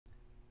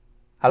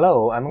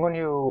Hello, I'm going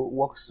to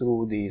walk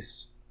through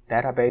this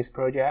database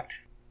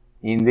project.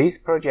 In this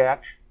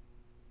project,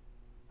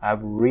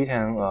 I've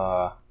written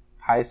a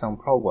Python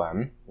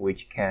program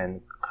which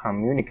can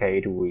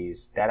communicate with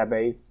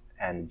database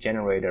and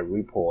generate a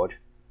report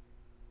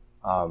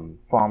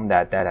from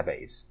that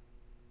database.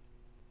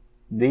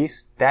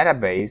 This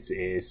database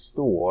is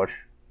stored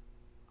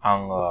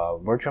on a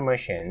virtual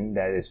machine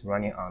that is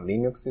running on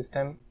Linux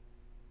system.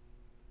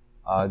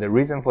 The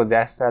reason for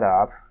that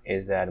setup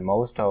is that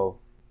most of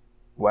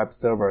web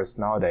servers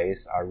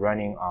nowadays are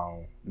running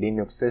on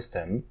Linux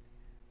system,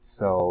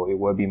 so it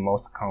will be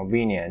most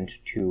convenient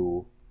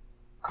to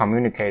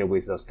communicate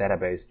with those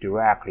databases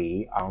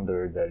directly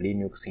under the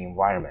Linux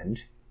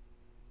environment.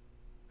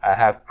 I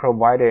have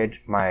provided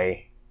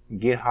my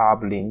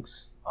GitHub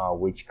links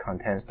which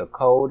contains the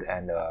code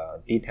and a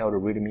detailed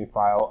README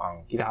file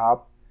on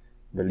GitHub.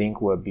 The link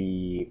will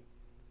be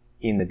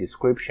in the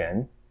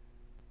description.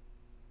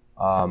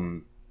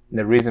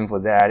 The reason for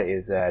that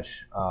is that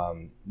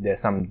there's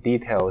some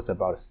details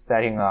about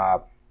setting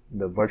up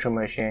the virtual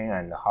machine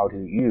and how to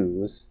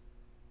use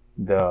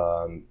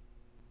the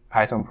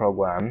Python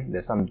program.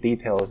 There's some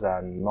details that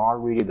are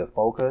not really the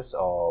focus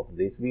of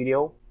this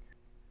video,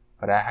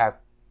 but I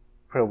have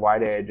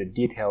provided a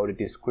detailed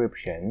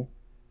description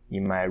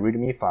in my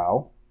README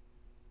file.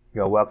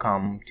 You're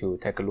welcome to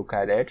take a look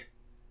at it.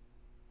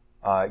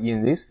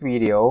 In this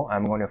video,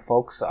 I'm going to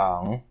focus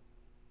on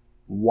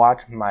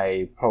what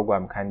my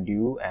program can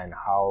do and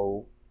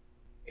how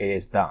it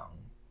is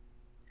done.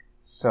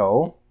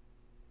 So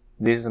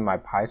this is my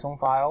Python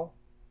file,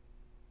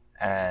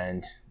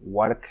 and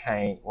what it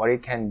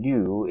can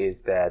do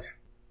is that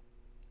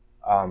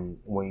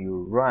when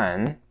you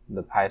run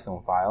the Python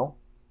file,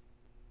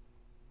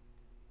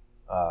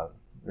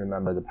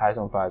 remember the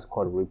Python file is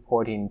called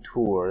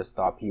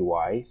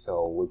reportingtools.py,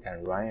 so we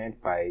can run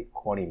it by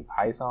calling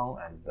Python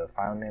and the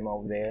file name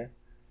over there.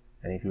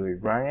 And if you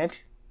run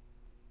it,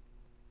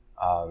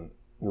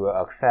 you will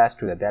access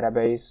to the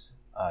database,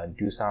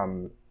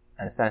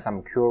 send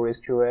some queries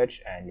to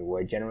it, and you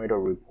will generate a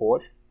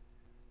report.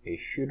 It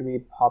should be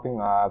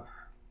popping up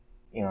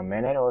in a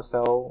minute or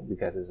so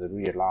because it's a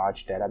really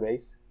large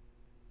database.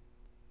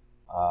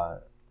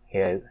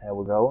 Here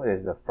we go. This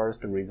is the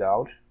first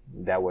result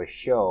that will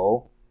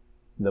show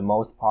the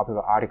most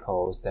popular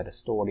articles that are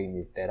stored in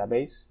this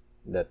database,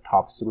 the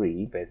top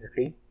 3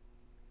 basically,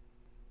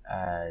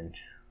 and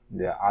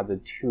the other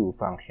 2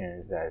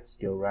 functions that are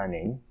still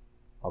running.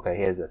 Okay,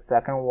 here's the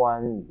second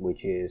one,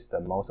 which is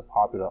the most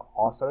popular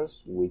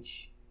authors,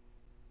 which,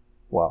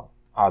 well,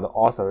 are the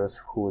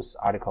authors whose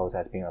articles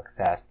has been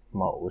accessed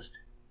most.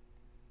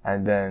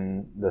 And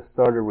then the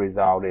third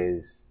result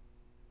is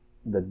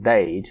the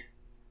date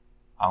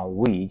on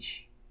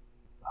which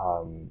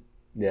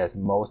there's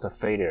most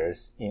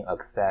failures in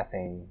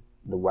accessing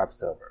the web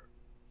server.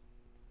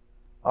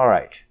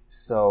 Alright,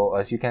 so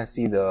as you can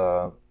see,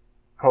 the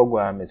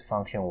program is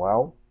functioning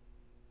well,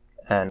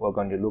 and we're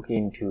going to look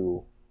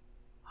into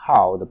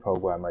how the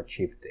program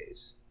achieved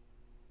this.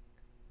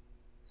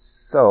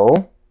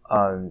 So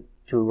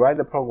to write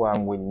the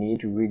program, we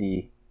need to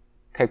really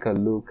take a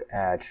look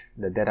at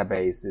the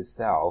database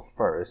itself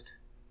first.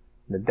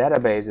 The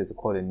database is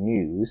called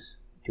news.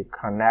 To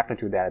connect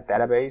to that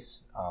database,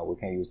 we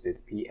can use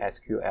this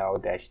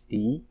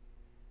psql-d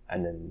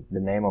and then the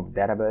name of the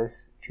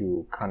database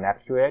to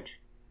connect to it.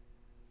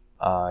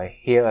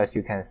 Here, as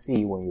you can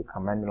see, when you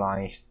command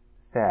line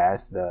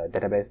says the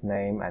database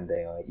name and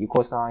the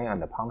equal sign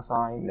and the pound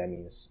sign, that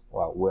means,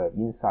 well, we're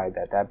inside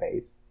that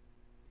database.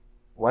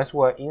 Once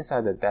we're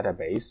inside the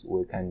database,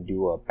 we can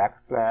do a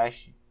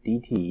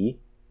 \dt,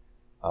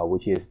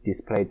 which is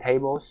display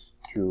tables,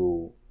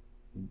 to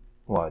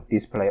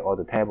display all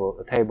the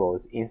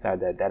tables inside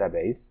the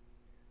database.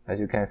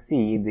 As you can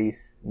see,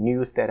 this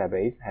news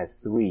database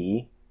has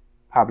 3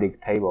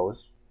 public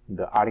tables: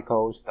 the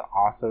articles, the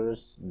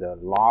authors, the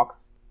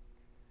logs.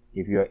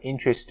 If you're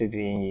interested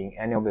in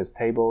any of these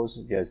tables,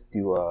 just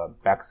do a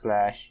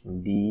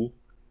 \d,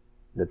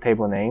 the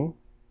table name.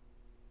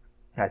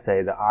 Let's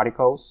say the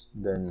articles,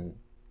 then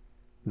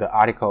the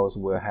articles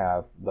will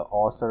have the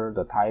author,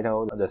 the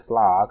title, the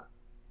slug,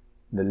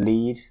 the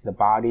lead, the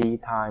body,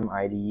 time,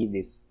 ID,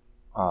 these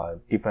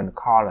different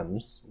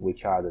columns,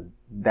 which are the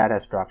data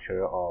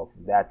structure of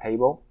that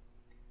table.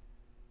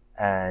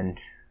 And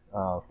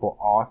for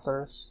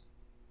authors,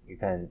 you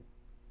can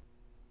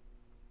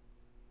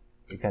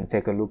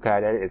take a look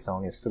at it. It's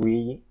only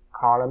 3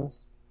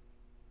 columns: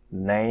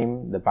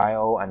 name, the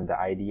bio, and the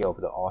ID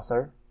of the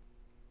author.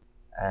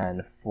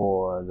 And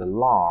for the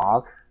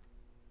log,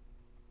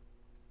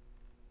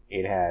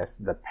 it has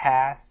the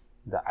path,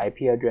 the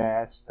IP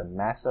address, the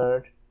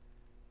method,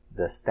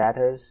 the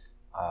status,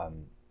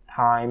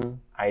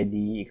 time,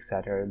 ID,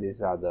 etc.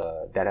 These are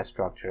the data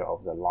structure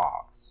of the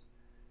logs.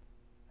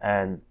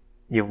 And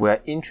if we're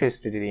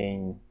interested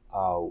in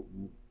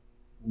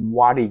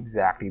what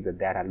exactly the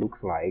data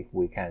looks like,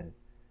 we can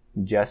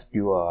just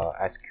do a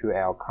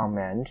SQL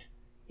command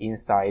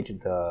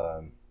inside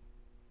the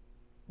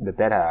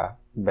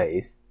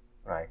database,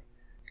 right?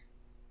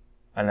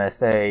 And let's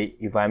say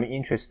if I'm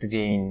interested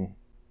in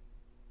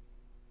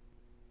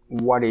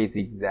what is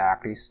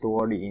exactly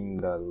stored in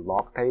the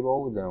log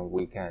table, then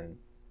we can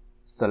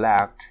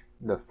select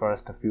the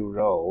first few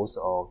rows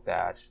of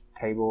that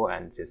table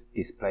and just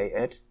display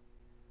it.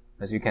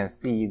 As you can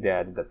see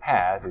that the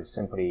path is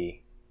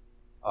simply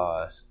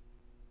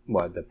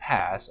the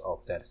path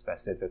of that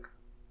specific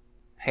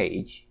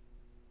page,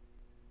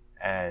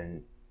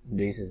 and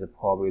this is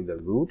probably the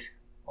root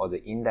or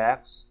the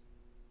index,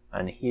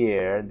 and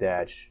here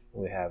that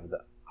we have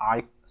the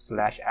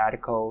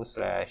 /article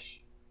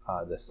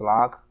 / the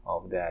slug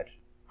of that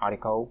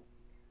article,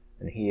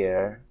 and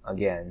here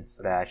again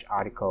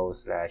 /article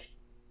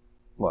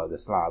 / the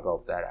slug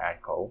of that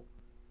article,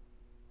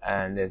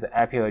 and there's an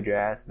IP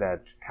address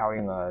that's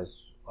telling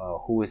us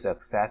who is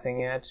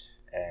accessing it,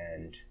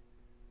 and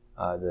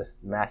this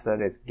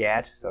method is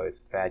get, so it's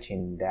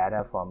fetching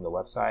data from the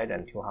website,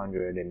 and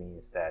 200 it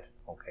means that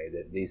okay,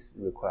 that this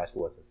request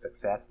was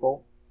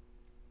successful,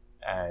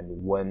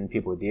 and when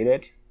people did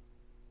it,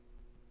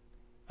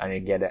 and you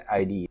get an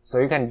ID. So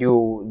you can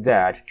do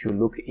that to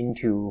look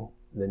into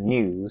the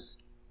news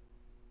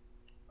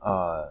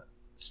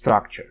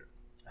structure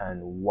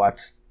and what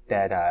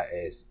data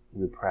is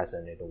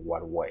represented in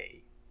what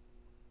way.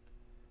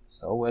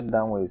 So we're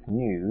done with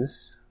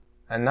news,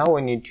 and now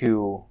we need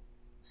to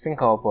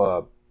think of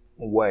a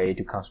way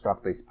to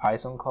construct this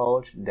Python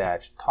code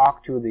that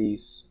talk to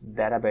this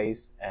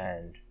database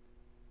and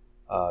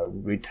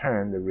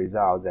return the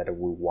result that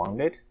we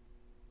wanted.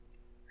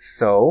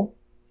 So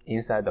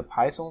inside the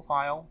Python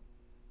file,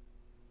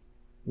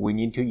 we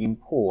need to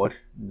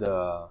import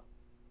the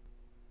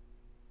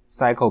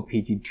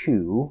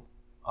CyclePG2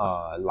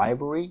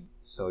 library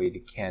so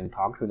it can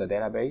talk to the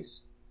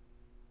database,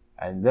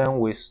 and then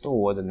we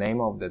store the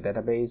name of the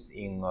database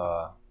in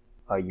a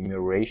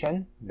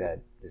enumeration that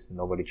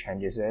nobody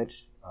changes it,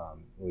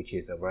 which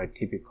is a very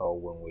typical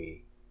when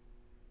we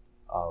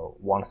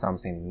want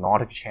something not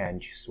to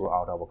change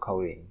throughout our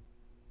coding.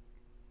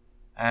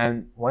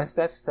 And once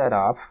that's set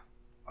up,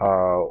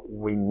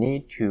 we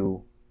need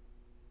to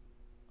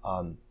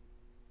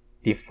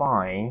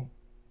define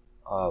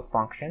a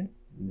function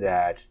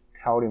that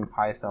telling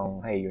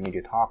Python, hey, you need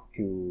to talk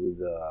to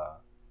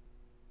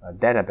the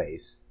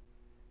database.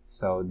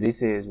 So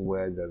this is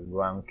where the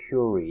run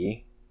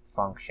query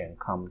function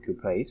come to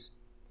place.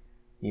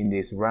 In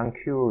this run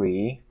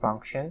query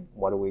function,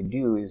 what we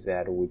do is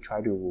that we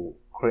try to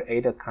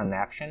create a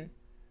connection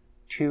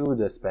to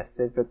the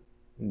specific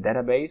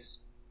database.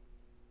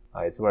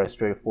 It's very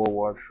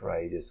straightforward,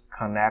 right? Just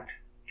connect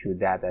to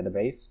that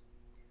database,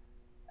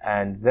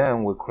 and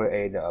then we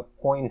create a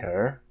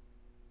pointer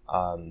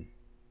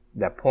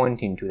that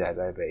pointing to that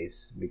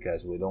database,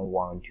 because we don't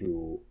want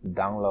to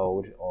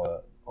download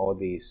all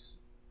these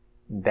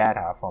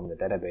data from the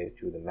database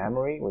to the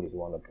memory. We just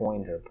want a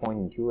pointer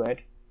pointing to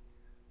it,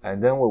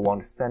 and then we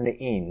want to send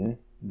in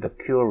the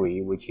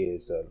query, which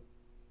is a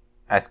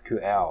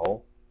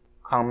SQL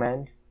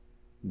comment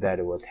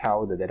that will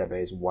tell the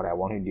database what I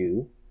want to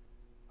do.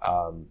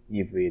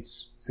 If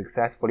it's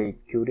successfully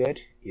executed,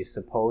 it's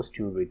supposed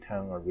to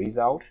return a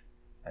result,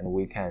 and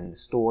we can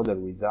store the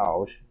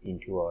result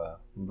into a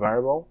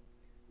variable.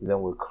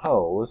 Then we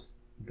close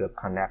the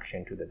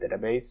connection to the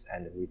database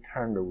and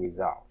return the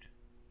result.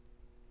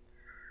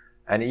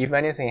 And if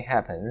anything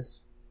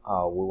happens,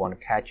 we want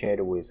to catch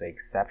it with an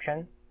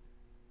exception.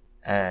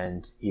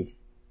 And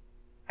if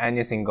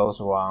anything goes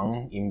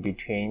wrong in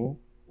between,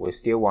 we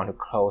still want to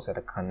close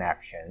that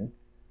connection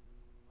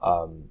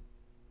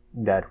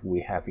that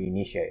we have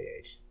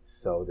initiated,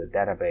 so the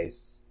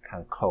database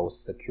can close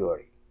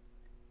securely.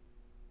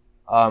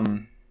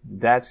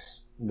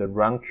 That's the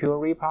run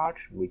query part,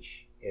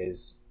 which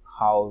is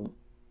how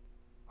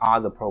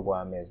other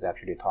program is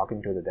actually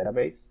talking to the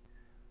database.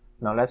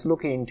 Now let's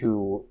look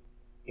into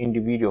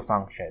individual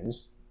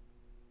functions.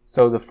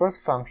 So the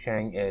first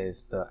function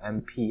is the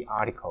MP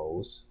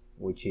articles,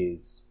 which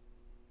is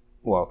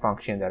a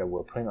function that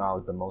will print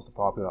out the most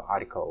popular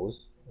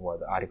articles, or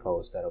the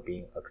articles that are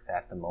being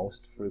accessed the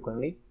most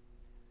frequently.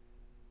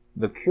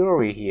 The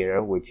query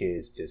here, which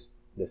is just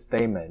the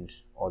statement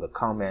or the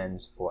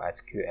comments for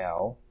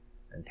SQL,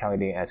 and telling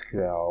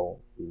SQL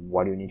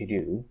what you need to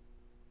do.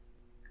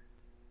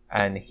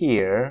 And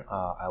here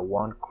I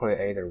want to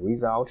create a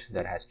result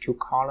that has two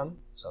columns,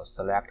 so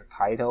select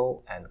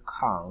title and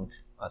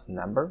count as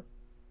number.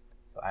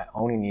 So I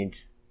only need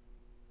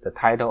the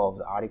title of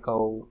the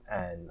article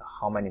and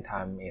how many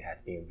times it has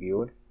been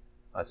viewed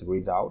as a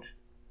result.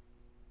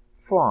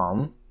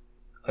 From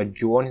a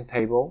join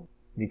table,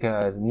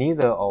 because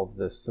neither of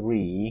the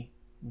three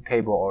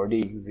table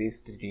already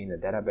existed in the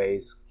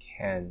database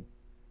can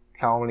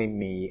tell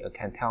me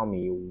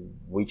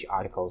which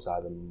articles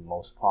are the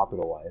most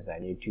popular ones. I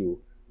need to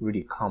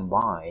really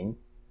combine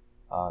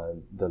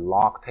the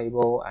log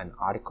table and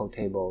article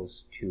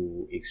tables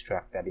to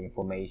extract that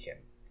information.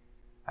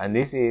 And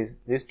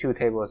these two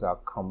tables are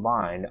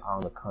combined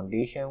on the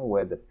condition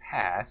where the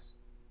path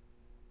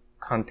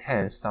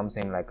contains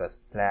something like a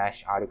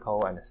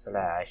 /article and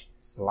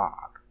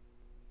 /slug.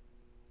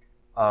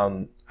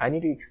 I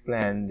need to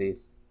explain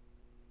this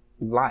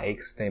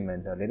like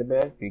statement a little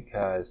bit,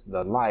 because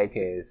the like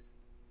is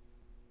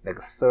like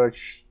a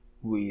search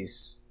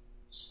with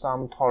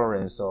some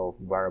tolerance of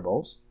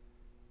variables.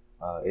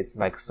 It's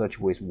like search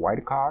with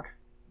wildcard.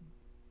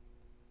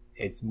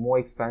 It's more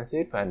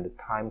expensive and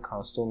time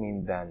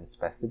consuming than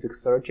specific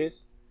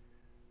searches.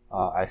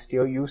 I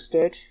still used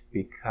it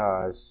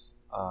because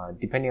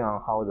depending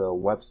on how the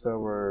web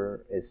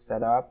server is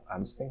set up,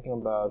 I'm thinking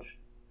about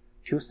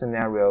two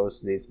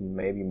scenarios. This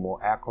may be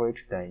more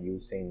accurate than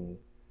using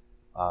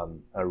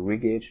a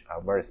rigid,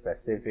 a very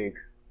specific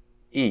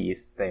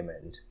if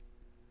statement.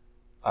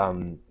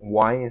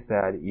 One is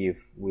that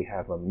if we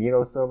have a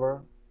middle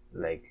server,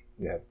 like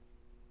we have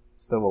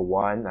server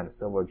 1 and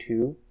server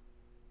 2,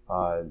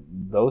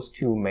 those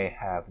two may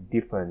have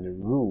different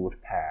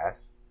root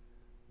paths,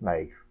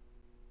 like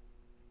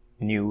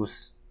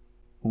news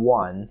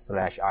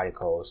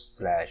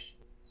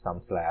 1/articles/some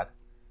Slack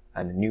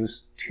and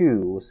news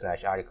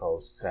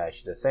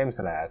 2/articles/the same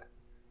Slack.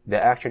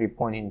 They're actually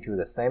pointing to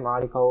the same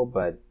article,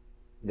 but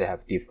they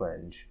have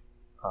different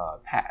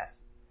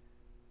paths.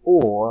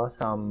 Or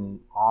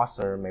some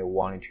author may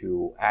want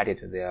to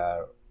edit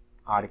their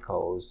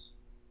articles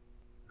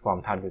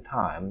from time to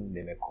time.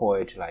 They may call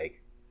it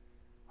like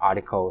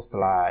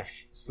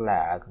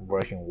article/Slack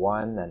version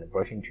 1 and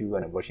version 2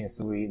 and version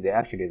 3. They're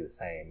actually the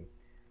same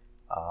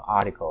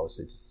articles,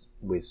 it's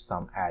with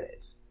some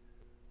edits.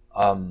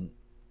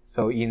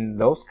 So in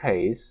those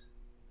cases,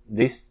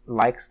 this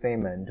like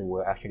statement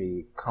will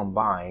actually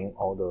combine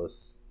all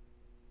those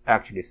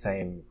actually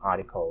same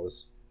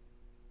articles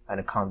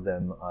and count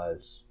them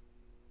as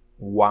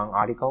one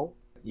article.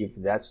 If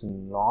that's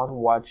not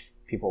what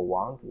people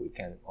want, we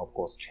can of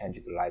course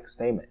change the like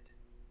statement.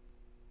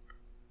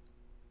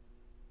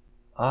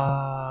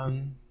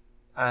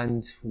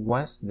 And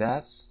once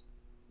that's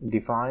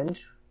defined,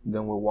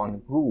 then we want to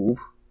group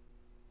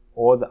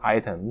all the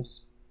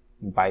items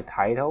by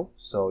title.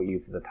 So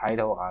if the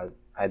title are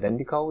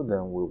identical,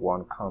 then we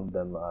want to count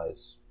them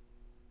as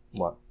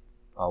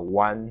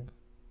one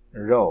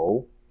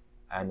row,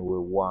 and we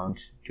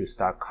want to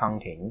start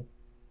counting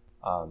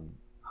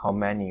how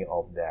many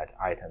of that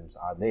items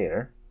are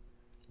there.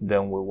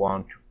 Then we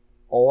want to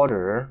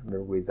order the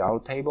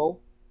result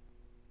table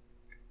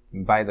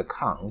by the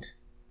count.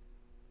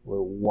 We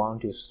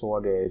want to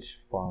sort it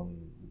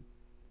from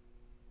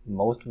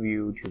most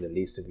view to the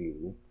least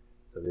view.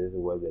 So this is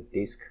where the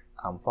disk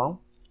comes from.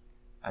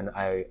 And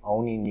I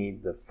only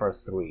need the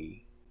first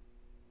three.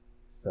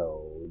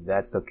 So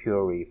that's the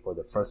query for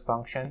the first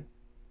function.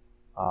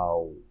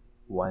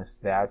 Once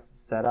that's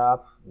set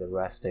up, the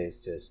rest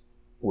is just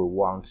we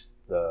want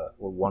to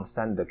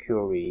send the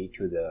query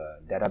to the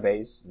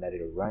database, let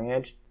it run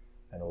it,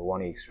 and we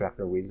want to extract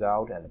the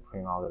result and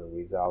print out the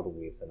result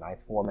with a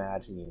nice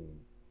format in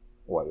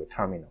your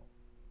terminal.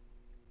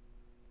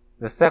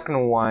 The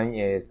second one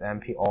is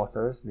MP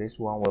authors. This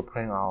one will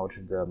print out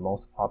the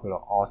most popular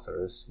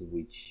authors,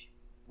 which,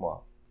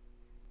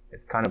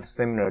 it's kind of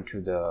similar to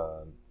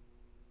the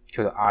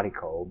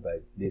article,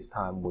 but this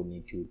time we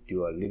need to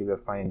do a little bit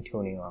fine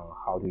tuning on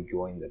how to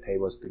join the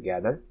tables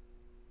together.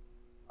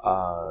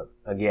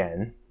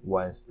 Again,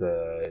 once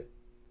the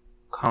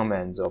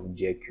comments of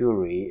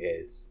jQuery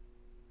is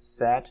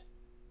set,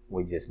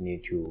 we just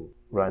need to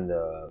run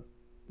the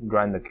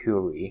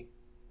query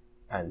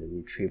and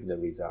retrieve the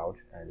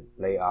result and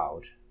lay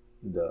out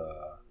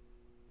the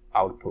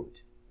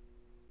output.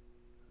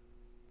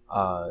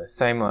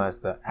 Same as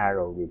the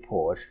arrow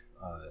report,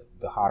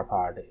 the hard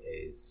part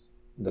is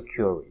the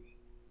query.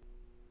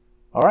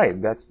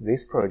 Alright, that's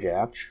this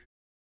project.